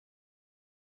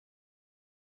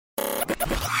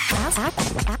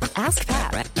Ask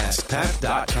Pat.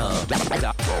 AskPat.com.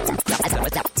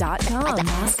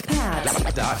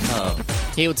 AskPat.com.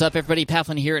 Hey, what's up, everybody? Pat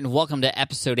Flynn here, and welcome to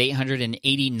episode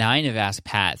 889 of Ask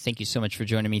Pat. Thank you so much for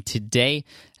joining me today.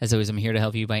 As always, I'm here to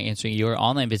help you by answering your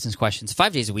online business questions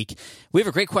 5 days a week. We have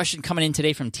a great question coming in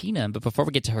today from Tina, but before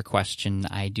we get to her question,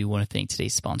 I do want to thank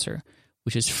today's sponsor,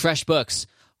 which is FreshBooks.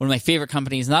 One of my favorite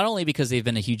companies, not only because they've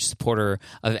been a huge supporter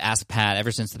of Ask Pat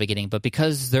ever since the beginning, but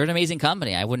because they're an amazing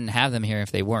company. I wouldn't have them here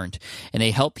if they weren't. And they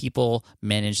help people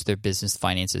manage their business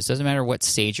finances. Doesn't matter what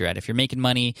stage you're at. If you're making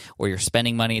money or you're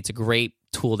spending money, it's a great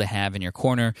tool to have in your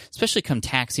corner, especially come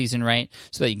tax season, right?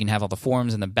 So that you can have all the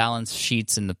forms and the balance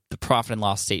sheets and the profit and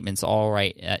loss statements all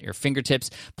right at your fingertips.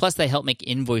 Plus, they help make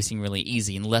invoicing really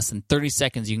easy. In less than 30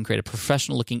 seconds, you can create a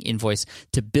professional-looking invoice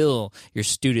to bill your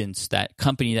students, that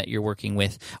company that you're working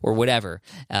with, or whatever.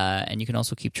 And you can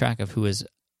also keep track of who has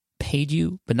paid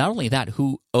you, but not only that,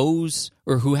 who owes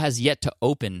or who has yet to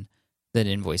open that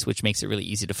invoice, which makes it really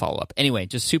easy to follow up. Anyway,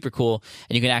 just super cool.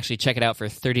 And you can actually check it out for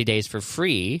 30 days for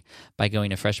free by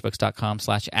going to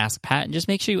freshbooks.com/askpat, and just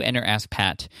make sure you enter Ask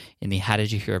Pat in the How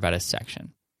Did You Hear About Us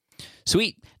section.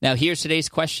 Sweet. Now here's today's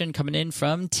question coming in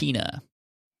from Tina.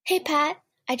 Hey Pat,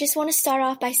 I just want to start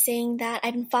off by saying that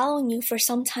I've been following you for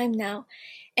some time now,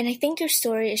 and I think your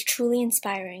story is truly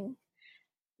inspiring.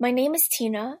 My name is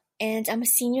Tina, and I'm a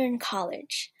senior in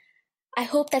college. I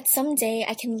hope that someday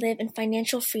I can live in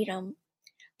financial freedom,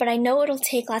 but I know it'll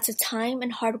take lots of time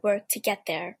and hard work to get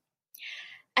there.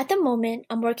 At the moment,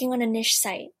 I'm working on a niche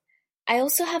site. I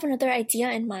also have another idea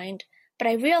in mind, but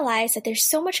I realize that there's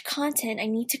so much content I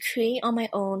need to create on my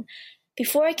own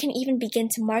before I can even begin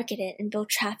to market it and build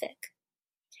traffic.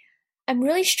 I'm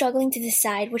really struggling to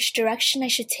decide which direction I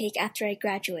should take after I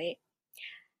graduate.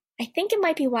 I think it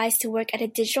might be wise to work at a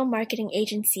digital marketing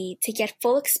agency to get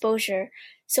full exposure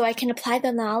so I can apply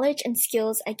the knowledge and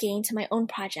skills I gain to my own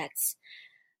projects.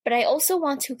 But I also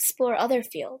want to explore other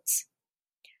fields.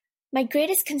 My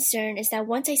greatest concern is that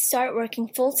once I start working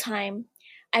full-time,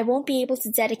 I won't be able to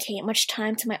dedicate much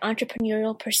time to my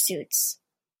entrepreneurial pursuits.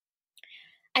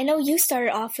 I know you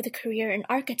started off with a career in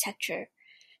architecture,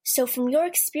 so from your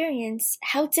experience,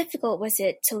 how difficult was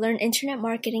it to learn internet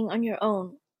marketing on your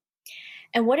own?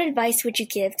 And what advice would you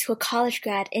give to a college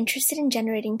grad interested in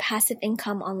generating passive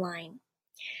income online?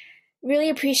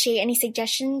 Really appreciate any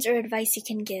suggestions or advice you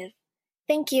can give.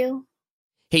 Thank you.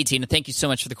 Hey, Tina, thank you so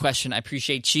much for the question. I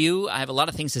appreciate you. I have a lot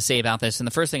of things to say about this. And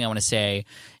the first thing I want to say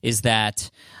is that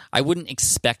I wouldn't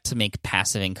expect to make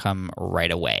passive income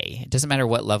right away. It doesn't matter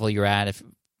what level you're at, if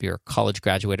you're a college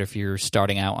graduate or if you're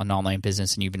starting out an online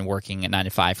business and you've been working at 9 to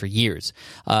 5 for years.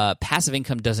 Passive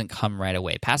income doesn't come right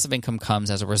away. Passive income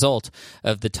comes as a result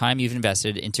of the time you've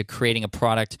invested into creating a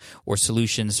product or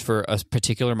solutions for a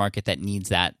particular market that needs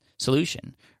that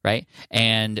solution, right?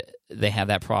 And they have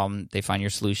that problem, they find your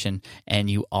solution, and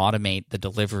you automate the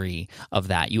delivery of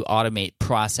that. You automate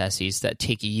processes that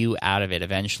take you out of it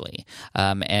eventually.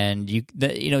 And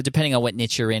depending on what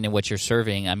niche you're in and what you're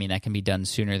serving, I mean, that can be done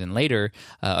sooner than later.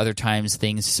 Other times,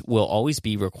 things will always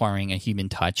be requiring a human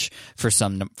touch for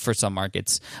some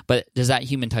markets. But does that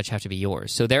human touch have to be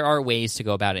yours? So there are ways to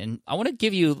go about it. And I want to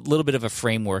give you a little bit of a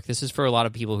framework. This is for a lot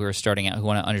of people who are starting out, who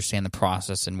want to understand the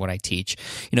process and what I teach.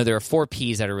 There are 4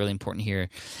 P's that are really important here.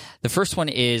 The first one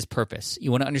is purpose.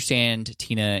 You want to understand,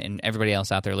 Tina, and everybody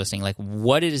else out there listening, like,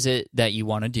 what is it that you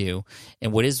want to do,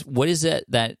 and what is it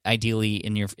that ideally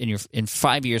in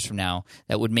 5 years from now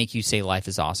that would make you say life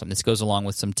is awesome. This goes along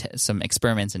with some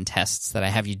experiments and tests that I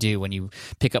have you do when you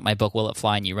pick up my book, Will It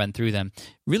Fly, and you run through them.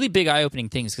 Really big eye-opening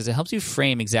things because it helps you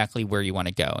frame exactly where you want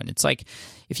to go. And it's like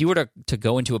if you were to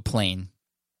go into a plane.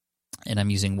 And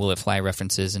I'm using Will It Fly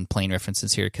references and plane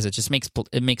references here because it just makes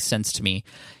sense to me.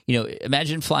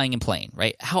 Imagine flying a plane,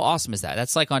 right? How awesome is that?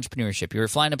 That's like entrepreneurship. You're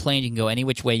flying a plane, you can go any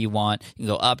which way you want. You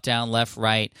can go up, down, left,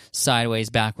 right,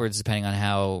 sideways, backwards, depending on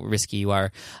how risky you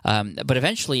are. But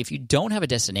eventually, if you don't have a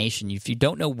destination, if you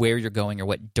don't know where you're going or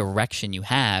what direction you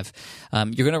have,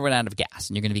 you're going to run out of gas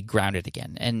and you're going to be grounded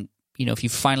again. And if you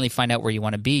finally find out where you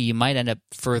want to be, you might end up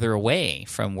further away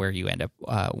from where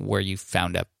you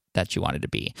found up that you wanted to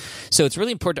be. So it's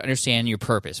really important to understand your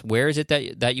purpose. Where is it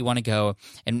that you want to go,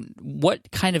 and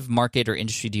what kind of market or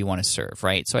industry do you want to serve,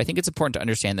 right? So I think it's important to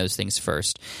understand those things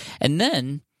first. And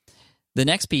then the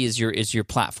next P is your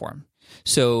platform.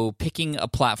 So picking a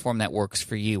platform that works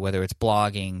for you, whether it's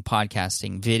blogging,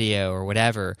 podcasting, video, or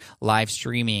whatever, live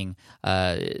streaming,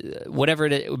 whatever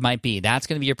it might be, that's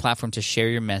going to be your platform to share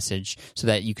your message so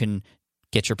that you can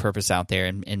get your purpose out there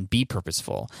and be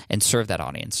purposeful and serve that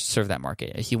audience, serve that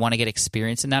market. If you want to get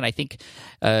experience in that, I think,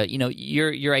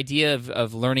 your idea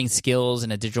of learning skills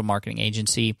in a digital marketing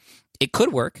agency, it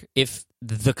could work if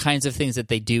the kinds of things that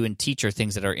they do and teach are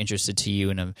things that are interested to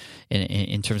you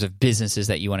in terms of businesses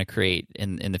that you want to create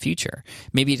in the future.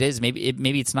 Maybe it is.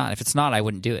 Maybe it's not. If it's not, I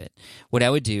wouldn't do it. What I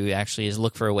would do actually is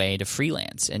look for a way to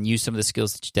freelance and use some of the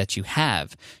skills that you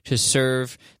have to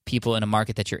serve people in a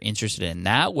market that you're interested in.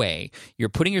 That way, you're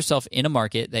putting yourself in a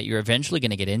market that you're eventually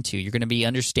going to get into. You're going to be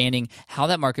understanding how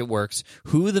that market works,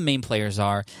 who the main players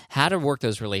are, how to work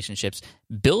those relationships,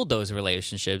 build those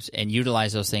relationships, and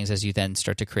utilize those things as you then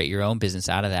start to create your own business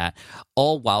out of that,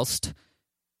 all whilst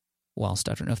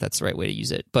I don't know if that's the right way to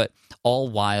use it, but all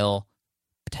while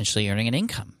potentially earning an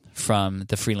income from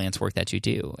the freelance work that you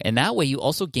do. And that way you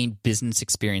also gain business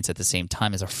experience at the same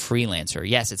time as a freelancer.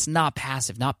 Yes, it's not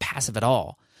passive at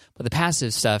all. But the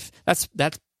passive stuff, that's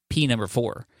P number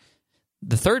 4.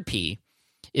 The third P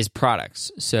is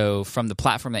products. So from the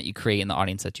platform that you create and the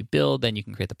audience that you build, then you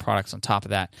can create the products on top of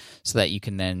that so that you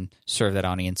can then serve that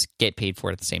audience, get paid for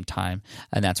it at the same time.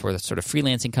 And that's where the sort of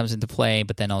freelancing comes into play,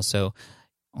 but then also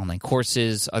online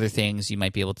courses, other things. You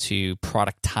might be able to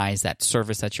productize that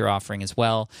service that you're offering as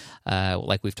well,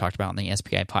 like we've talked about on the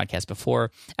SPI podcast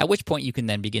before, at which point you can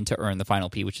then begin to earn the final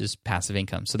P, which is passive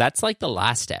income. So that's like the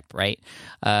last step, right?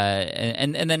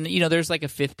 And then, there's like a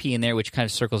fifth P in there, which kind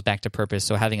of circles back to purpose,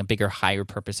 so having a bigger, higher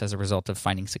purpose as a result of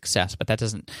finding success, but that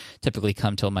doesn't typically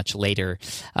come till much later.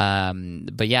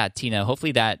 But yeah, Tina,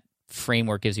 hopefully that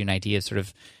framework gives you an idea of sort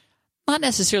of not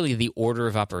necessarily the order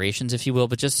of operations, if you will,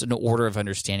 but just an order of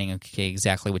understanding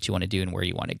exactly what you want to do and where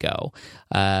you want to go.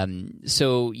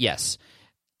 So yes,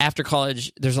 after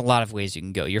college, there's a lot of ways you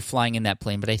can go. You're flying in that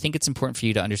plane, but I think it's important for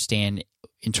you to understand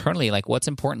internally, like, what's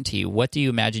important to you. What do you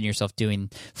imagine yourself doing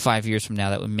 5 years from now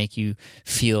that would make you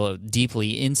feel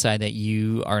deeply inside that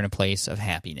you are in a place of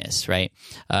happiness, right?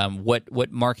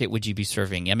 What market would you be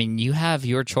serving? I mean, you have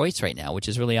your choice right now, which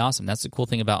is really awesome. That's the cool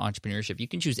thing about entrepreneurship. You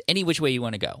can choose any which way you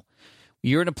want to go.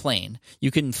 You're in a plane.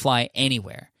 You can fly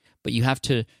anywhere, but you have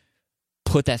to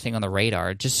put that thing on the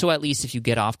radar just so at least if you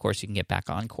get off course, you can get back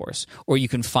on course. Or you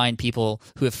can find people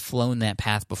who have flown that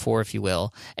path before, if you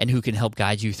will, and who can help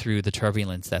guide you through the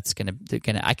turbulence that's going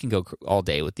to I can go all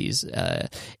day with these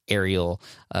aerial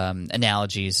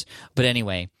analogies. But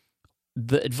anyway,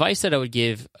 the advice that I would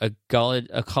give a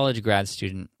college grad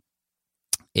student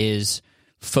is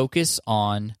focus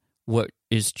on what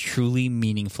is truly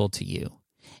meaningful to you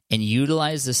and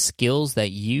utilize the skills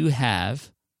that you have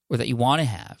or that you want to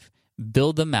have.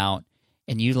 Build them out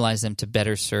and utilize them to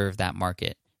better serve that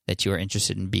market that you are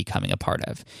interested in becoming a part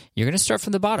of. You're going to start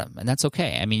from the bottom, and that's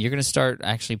okay. I mean, you're going to start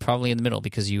actually probably in the middle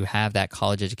because you have that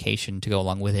college education to go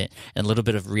along with it and a little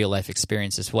bit of real-life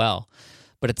experience as well.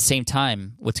 But at the same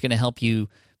time, what's going to help you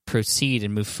proceed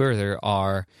and move further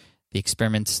are the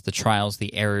experiments, the trials,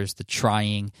 the errors, the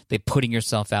trying, the putting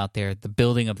yourself out there, the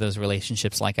building of those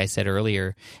relationships, like I said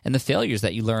earlier, and the failures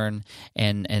that you learn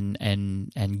and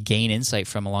gain insight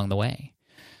from along the way.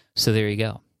 So there you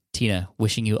go. Tina,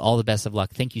 wishing you all the best of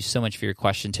luck. Thank you so much for your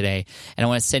question today. And I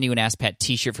want to send you an Ask Pat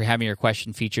t-shirt for having your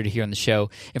question featured here on the show.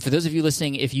 And for those of you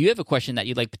listening, if you have a question that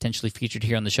you'd like potentially featured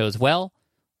here on the show as well,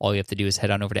 all you have to do is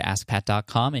head on over to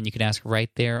askpat.com and you can ask right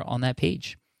there on that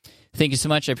page. Thank you so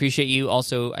much. I appreciate you.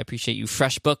 Also, I appreciate you,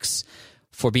 FreshBooks,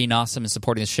 for being awesome and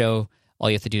supporting the show. All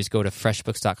you have to do is go to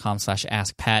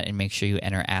freshbooks.com/askpat and make sure you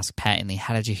enter Ask Pat in the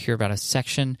How Did You Hear About Us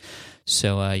section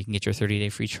so you can get your 30-day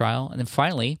free trial. And then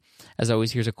finally, as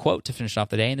always, here's a quote to finish off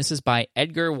the day, and this is by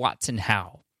Edgar Watson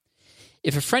Howe.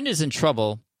 If a friend is in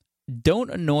trouble, don't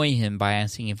annoy him by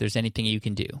asking if there's anything you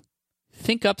can do.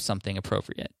 Think up something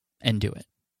appropriate and do it.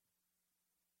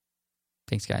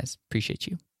 Thanks, guys. Appreciate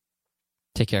you.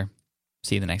 Take care.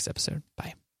 See you in the next episode.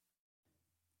 Bye.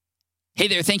 Hey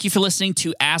there. Thank you for listening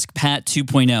to Ask Pat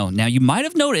 2.0. Now, you might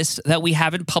have noticed that we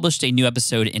haven't published a new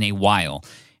episode in a while.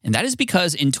 And that is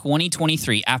because in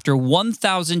 2023, after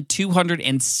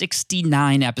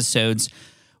 1,269 episodes,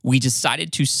 we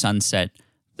decided to sunset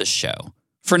the show.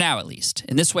 For now, at least.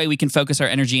 In this way, we can focus our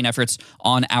energy and efforts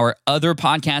on our other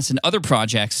podcasts and other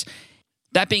projects.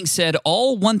 That being said,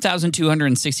 all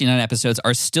 1,269 episodes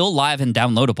are still live and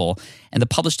downloadable, and the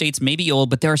published dates may be old,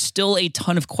 but there are still a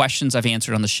ton of questions I've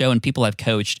answered on the show and people I've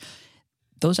coached.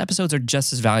 Those episodes are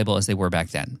just as valuable as they were back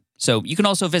then. So you can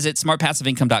also visit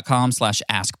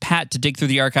smartpassiveincome.com/askpat to dig through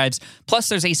the archives. Plus,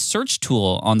 there's a search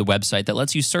tool on the website that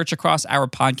lets you search across our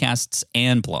podcasts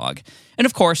and blog. And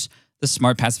of course, the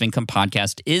Smart Passive Income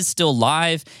podcast is still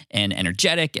live and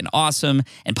energetic and awesome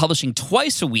and publishing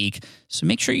twice a week. So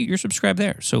make sure you're subscribed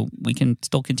there so we can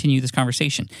still continue this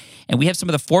conversation. And we have some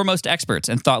of the foremost experts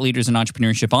and thought leaders in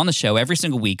entrepreneurship on the show every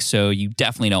single week, so you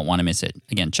definitely don't want to miss it.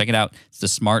 Again, check it out. It's the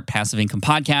Smart Passive Income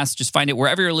podcast. Just find it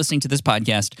wherever you're listening to this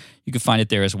podcast. You can find it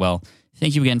there as well.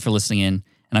 Thank you again for listening in,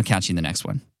 and I'll catch you in the next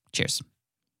one. Cheers.